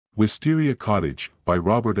Wisteria Cottage, by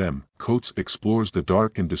Robert M. Coates, explores the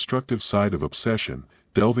dark and destructive side of obsession,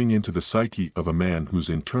 delving into the psyche of a man whose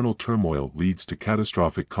internal turmoil leads to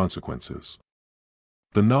catastrophic consequences.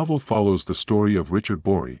 The novel follows the story of Richard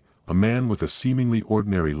Baurie, a man with a seemingly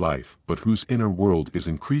ordinary life but whose inner world is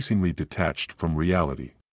increasingly detached from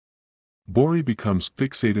reality. Baurie becomes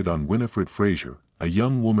fixated on Winifred Frazier, a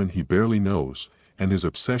young woman he barely knows, and his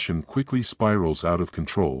obsession quickly spirals out of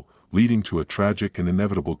control, leading to a tragic and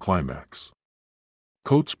inevitable climax.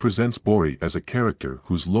 Coates presents Baurie as a character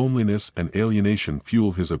whose loneliness and alienation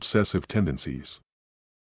fuel his obsessive tendencies.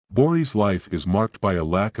 Baurie's life is marked by a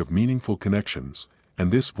lack of meaningful connections,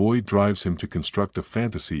 and this void drives him to construct a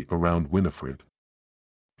fantasy around Winifred.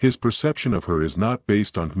 His perception of her is not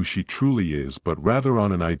based on who she truly is but rather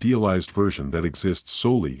on an idealized version that exists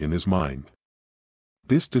solely in his mind.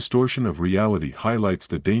 This distortion of reality highlights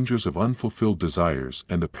the dangers of unfulfilled desires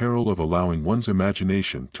and the peril of allowing one's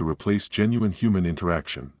imagination to replace genuine human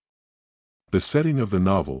interaction. The setting of the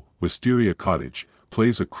novel, Wisteria Cottage,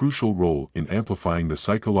 plays a crucial role in amplifying the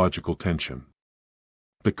psychological tension.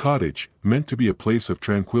 The cottage, meant to be a place of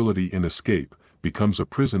tranquility and escape, becomes a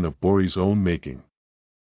prison of Baurie's own making.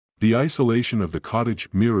 The isolation of the cottage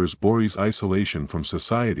mirrors Baurie's isolation from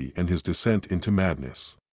society and his descent into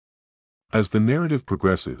madness. As the narrative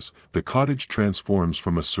progresses, the cottage transforms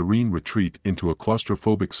from a serene retreat into a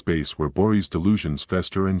claustrophobic space where Baurie's delusions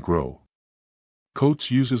fester and grow. Coates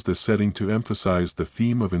uses the setting to emphasize the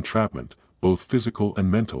theme of entrapment, both physical and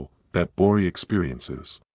mental, that Baurie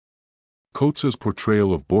experiences. Coates's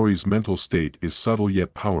portrayal of Baurie's mental state is subtle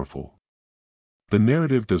yet powerful. The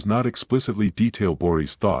narrative does not explicitly detail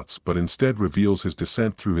Baurie's thoughts but instead reveals his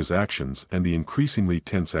descent through his actions and the increasingly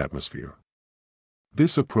tense atmosphere.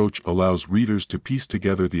 This approach allows readers to piece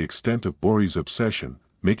together the extent of Baurie's obsession,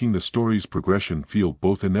 making the story's progression feel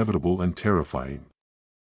both inevitable and terrifying.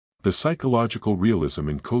 The psychological realism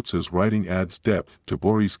in Coates's writing adds depth to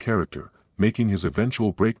Baurie's character, making his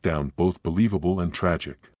eventual breakdown both believable and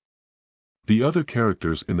tragic. The other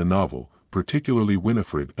characters in the novel, particularly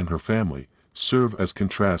Winifred and her family, serve as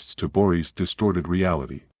contrasts to Baurie's distorted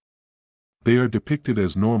reality. They are depicted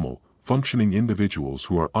as normal, functioning individuals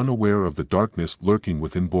who are unaware of the darkness lurking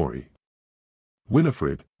within Baurie.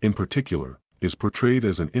 Winifred, in particular, is portrayed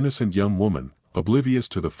as an innocent young woman, oblivious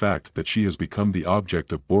to the fact that she has become the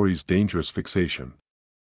object of Baurie's dangerous fixation.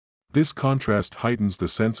 This contrast heightens the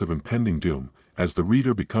sense of impending doom, as the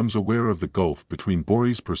reader becomes aware of the gulf between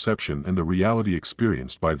Baurie's perception and the reality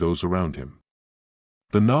experienced by those around him.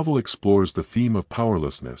 The novel explores the theme of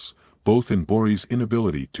powerlessness, both in Baurie's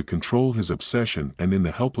inability to control his obsession and in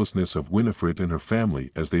the helplessness of Winifred and her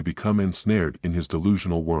family as they become ensnared in his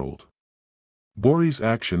delusional world. Baurie's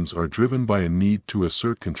actions are driven by a need to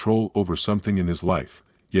assert control over something in his life,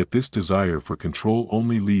 yet this desire for control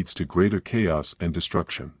only leads to greater chaos and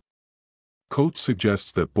destruction. Coates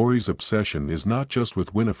suggests that Baurie's obsession is not just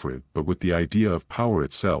with Winifred but with the idea of power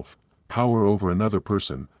itself, power over another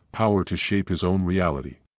person, power to shape his own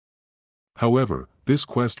reality. However, this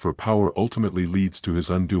quest for power ultimately leads to his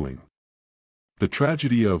undoing. The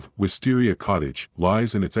tragedy of Wisteria Cottage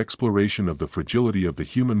lies in its exploration of the fragility of the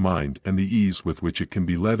human mind and the ease with which it can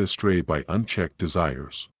be led astray by unchecked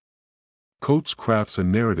desires. Coates crafts a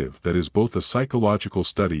narrative that is both a psychological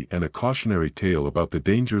study and a cautionary tale about the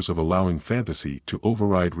dangers of allowing fantasy to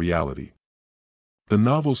override reality. The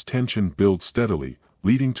novel's tension builds steadily,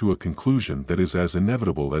 leading to a conclusion that is as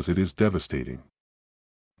inevitable as it is devastating.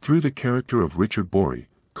 Through the character of Richard Baurie,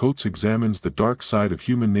 Coates examines the dark side of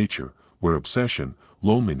human nature, where obsession,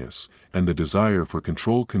 loneliness, and the desire for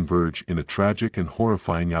control converge in a tragic and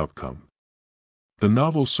horrifying outcome. The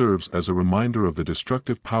novel serves as a reminder of the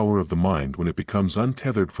destructive power of the mind when it becomes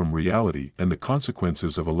untethered from reality and the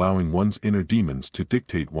consequences of allowing one's inner demons to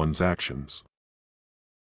dictate one's actions.